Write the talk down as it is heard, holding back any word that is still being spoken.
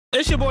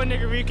It's your boy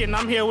Nigga Reek and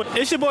I'm here with.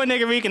 It's your boy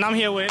Nigga Reek and I'm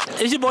here with.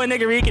 It's your boy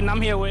Nigga Reek and I'm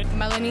here with.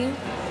 Melanie,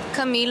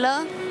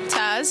 Camila,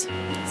 Taz,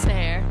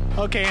 Sahar.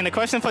 Okay, and the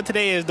question for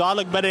today is: do I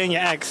look better than your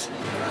ex?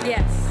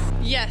 Yes.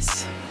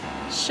 Yes.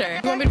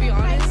 Sure. You want me to be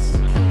honest?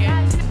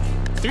 Okay.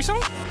 Threesome?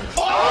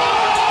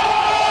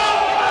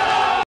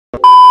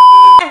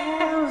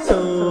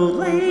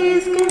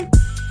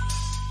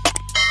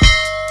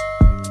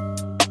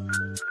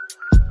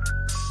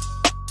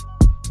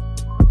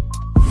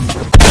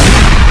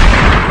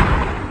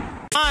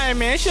 Alright,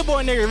 man, it's your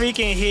boy Nigga Reek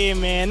in here,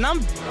 man. And I'm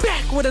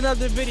back with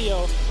another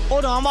video.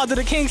 Hold on, I'm about to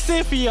do the King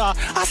Sin for y'all.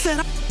 I said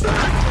I'm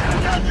back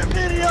with another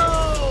video.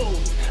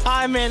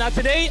 Alright, man, now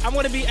today I'm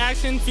gonna be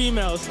asking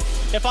females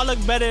if I look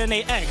better than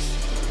their ex.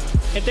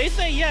 If they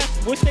say yes,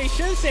 which they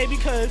should say,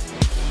 because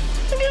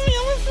look at me,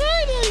 I'm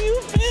excited,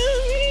 you feel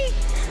me?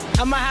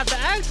 I might have to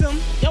ask them,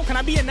 yo, can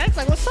I be your next?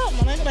 Like, what's up,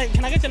 man? Like,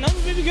 can I get your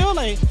number, baby girl?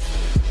 Like,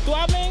 do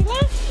I have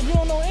English? If you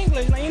don't know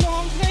English, like, you know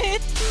what I'm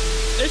saying?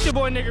 It's your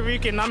boy Nigga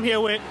Reek and I'm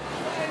here with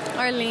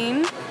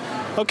Arlene.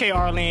 Okay,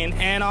 Arlene,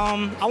 and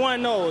I want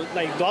to know,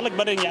 like, do I look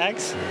better than your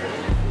ex?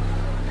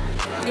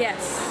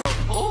 Yes.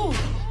 Oh,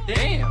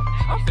 damn.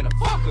 I'm finna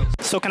fuck her.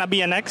 So can I be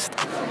your next?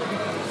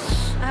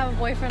 I have a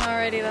boyfriend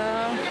already,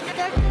 though.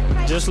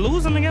 Just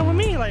lose him and get with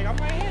me. Like, I'm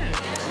right here.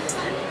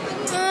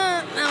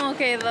 I'm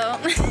okay, though.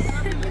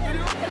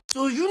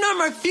 So you're not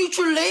my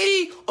future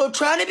lady or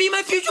trying to be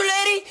my future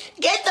lady?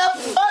 Get the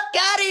fuck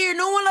out of here.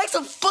 No one likes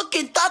a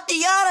fucking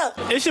Tatiana.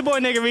 It's your boy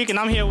Nigga Reek and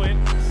I'm here with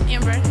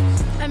Amber.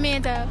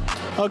 Amanda.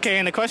 Okay,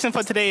 and the question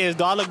for today is,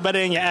 do I look better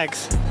than your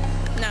ex?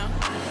 No.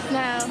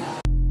 No.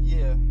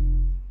 Yeah.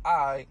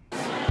 Alright.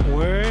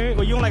 Word?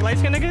 Well, you don't like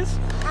light-skinned niggas?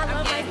 I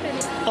love my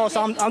finish. Oh,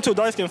 so I'm too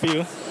dark-skinned for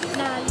you.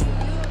 Nah,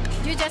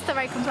 you're just the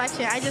right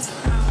complexion. I just...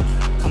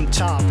 I'm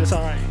chopped. It's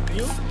all right.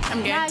 You?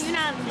 I'm good. Nah, you're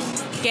not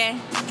gay.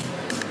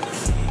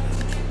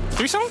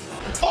 Threesome?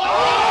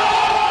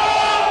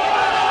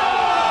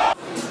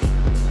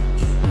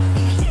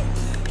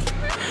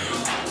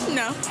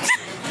 No.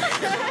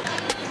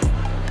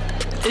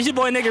 It's your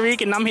boy Nigga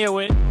Reek and I'm here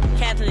with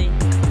Kathleen.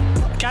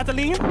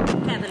 Kathleen?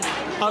 Kathleen.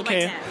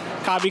 Okay.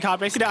 Copy.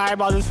 I see the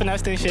eyeballs is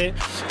finessed and shit.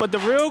 But the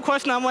real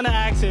question I want to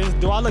ask is,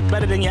 do I look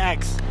better than your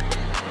ex?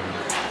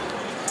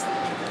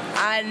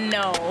 I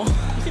know.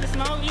 You see the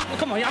smile?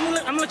 Come on, I'm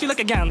gonna let you look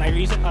again. Like,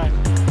 you said, all right.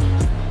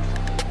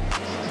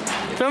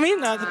 Feel me?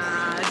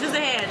 Just the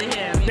hair.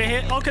 The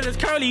hair? Oh, because it's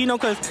curly, you know,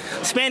 because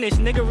Spanish,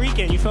 Nigga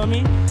Rican, you feel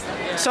me?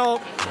 So,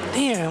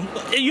 damn.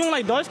 You don't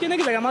like dark-skinned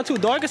niggas? Like, am I too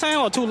dark or something?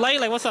 Or too light?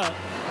 Like, what's up?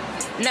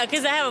 No,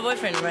 because I have a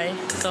boyfriend, right?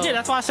 So. Yeah,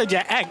 that's why I said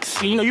your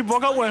ex. You know, you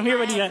broke up with him. He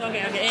already got...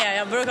 Okay.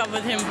 Yeah, I broke up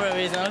with him for a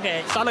reason.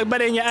 Okay. So I look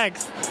better than your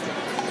ex.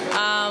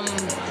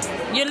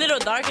 You're a little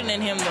darker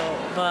than him, though,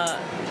 but...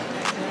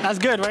 That's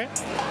good, right?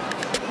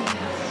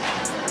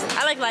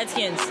 I like light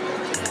skins.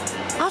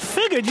 I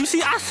figured. You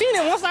see, I seen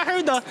it once I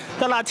heard the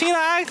Latina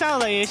accent. I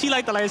was like, yeah, she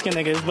like the light-skinned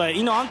niggas. But,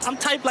 you know, I'm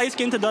type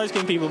light-skinned to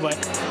dark-skinned people, but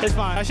it's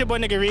fine. That's your boy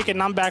Nigga Reek,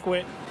 and I'm back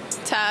with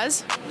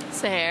Taz.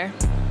 Sahar.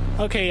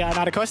 Okay,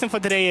 now the question for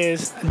today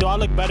is, do I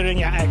look better than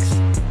your ex?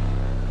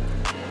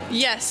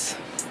 Yes.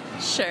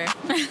 Sure.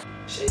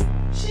 She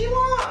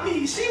want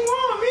me. She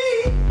want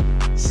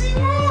me. She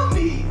want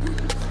me.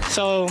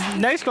 So,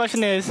 next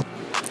question is,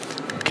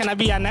 can I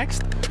be your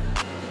next?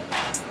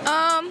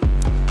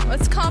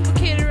 It's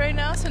complicated right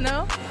now, so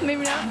no.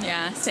 Maybe not.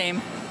 Yeah,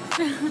 same.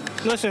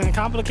 Listen,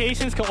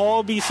 complications can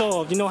all be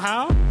solved. You know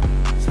how?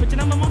 Switch your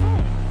number on my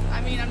phone.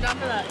 I mean, I'm down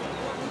for that.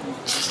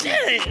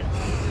 Shit!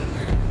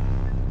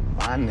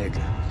 My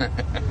nigga.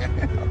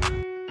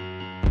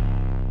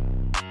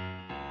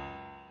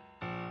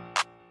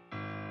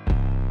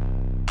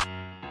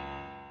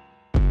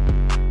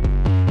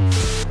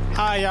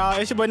 Hi, y'all.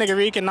 It's your boy Nigga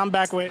Reek, and I'm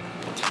back with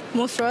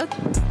Musrat.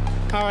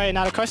 All right,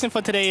 now the question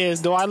for today is,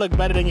 do I look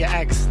better than your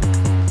ex?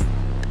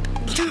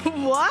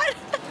 What?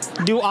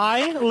 Do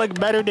I look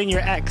better than your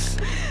ex?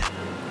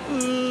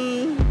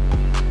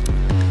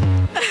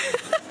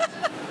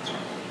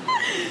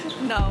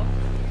 No.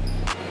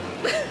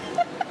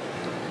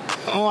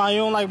 Oh, you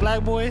don't like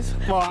black boys?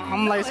 Well,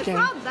 I'm light-skinned.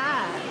 It's not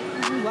that.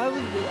 Why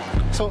would you do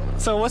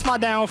that? So what's my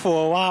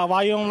downfall?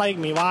 Why you don't like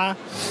me? Why?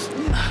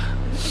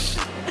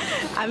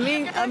 I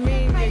mean,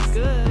 you're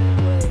good,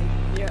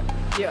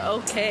 but you're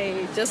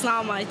okay. Just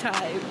not my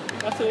type.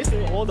 That's what they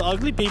say, all the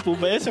ugly people,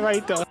 but it's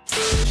right though.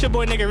 It's your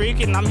boy Nigga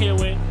Reek, and I'm here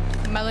with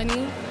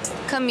Melanie,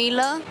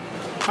 Camila.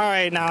 All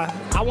right, now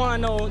I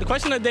want to know. The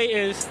question of the day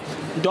is,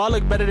 do I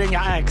look better than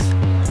your ex?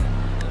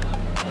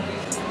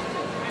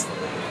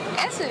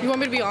 Answer. You want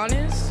me to be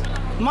honest?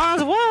 Might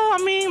as well. I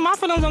mean, my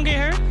feelings don't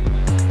get hurt.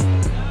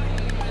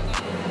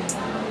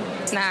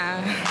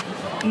 Nah.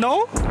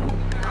 No?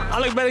 I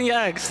look better than your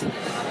ex.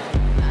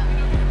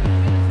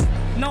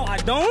 No, I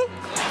don't?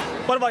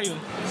 What about you?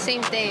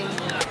 Same thing.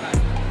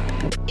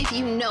 If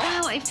you know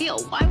how I feel,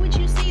 why would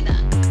you say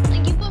that?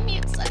 Like, you put me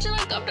in such an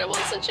uncomfortable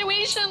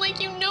situation. Like,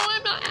 you know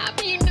I'm not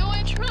happy. You know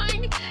I'm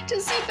trying to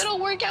see if it'll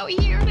work out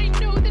here, and I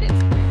know that it's...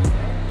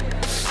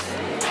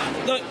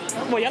 Look,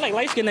 well, y'all like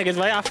light-skinned niggas,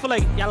 right? I feel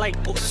like y'all like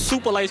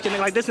super light-skinned niggas,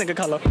 like this nigga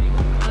color.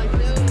 I like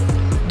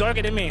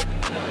darker than me.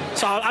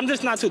 So I'm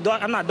just not too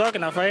dark. I'm not dark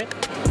enough, right?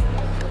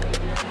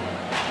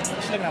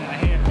 Just looking at my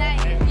hair.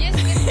 Your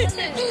skin color is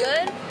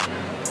good,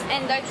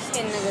 and dark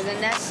skin niggas,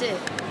 and that's it.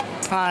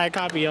 Alright,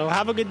 copy, yo.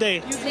 Have a good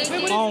day.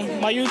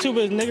 My YouTube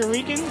is Nigga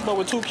Rican, but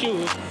with 2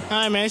 Q's.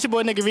 Alright, man. It's your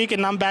boy Nigga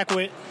Rican, and I'm back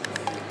with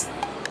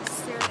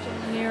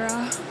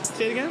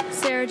Say it again?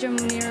 Sarah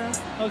Jamunira.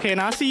 Okay,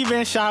 now I see you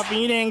been shopping.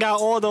 You didn't got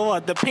all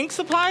the pink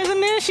supplies in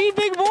there. She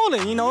big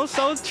ballin', you know,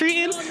 so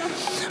treating.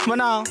 But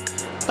now,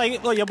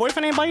 like, your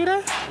boyfriend ain't buy you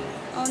that?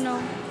 Oh no.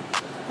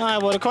 All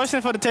right. Well, the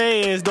question for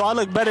today is, do I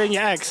look better than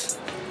your ex?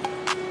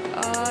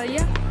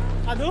 Yeah.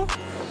 I do.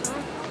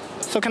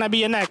 So can I be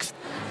your next?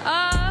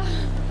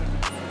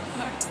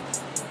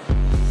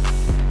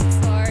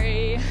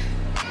 Sorry.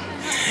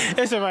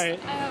 It's alright.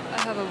 I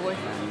have a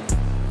boyfriend.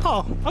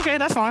 Oh, okay,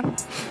 that's fine.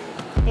 It's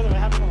alright.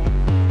 Have fun.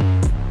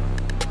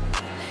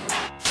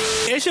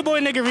 It's your boy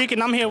Nigga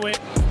Rican. I'm here with.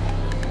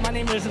 My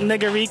name is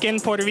Nigga Rican,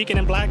 Puerto Rican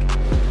and black.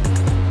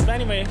 But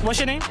anyway, what's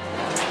your name?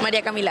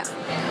 Maria Camila.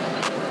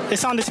 It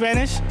sounded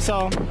Spanish.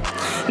 So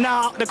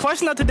now the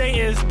question of today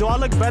is, do I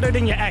look better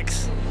than your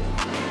ex?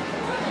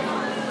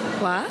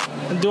 What?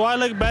 Do I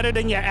look better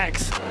than your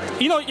ex?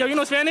 You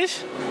know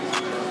Spanish?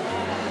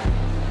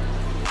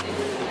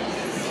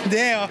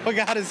 Damn, I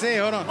forgot how to say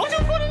it. Hold on. Oh,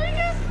 you're Puerto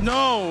Rican?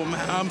 No,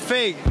 man, I'm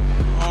fake.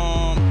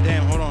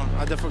 Damn, hold on.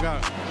 I just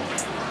forgot.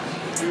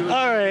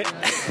 All right.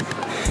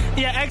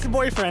 Yeah,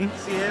 ex-boyfriend.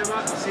 Si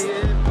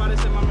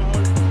parece más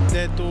mejor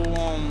de tu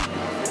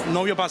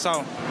novio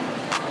pasado.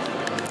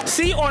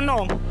 Sí or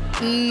no?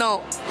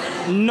 No.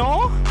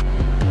 No?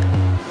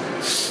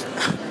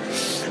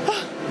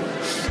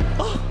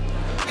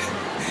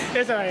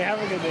 It's all right. Have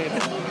a good day.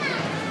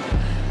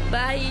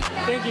 Bye.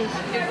 Thank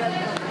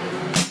you.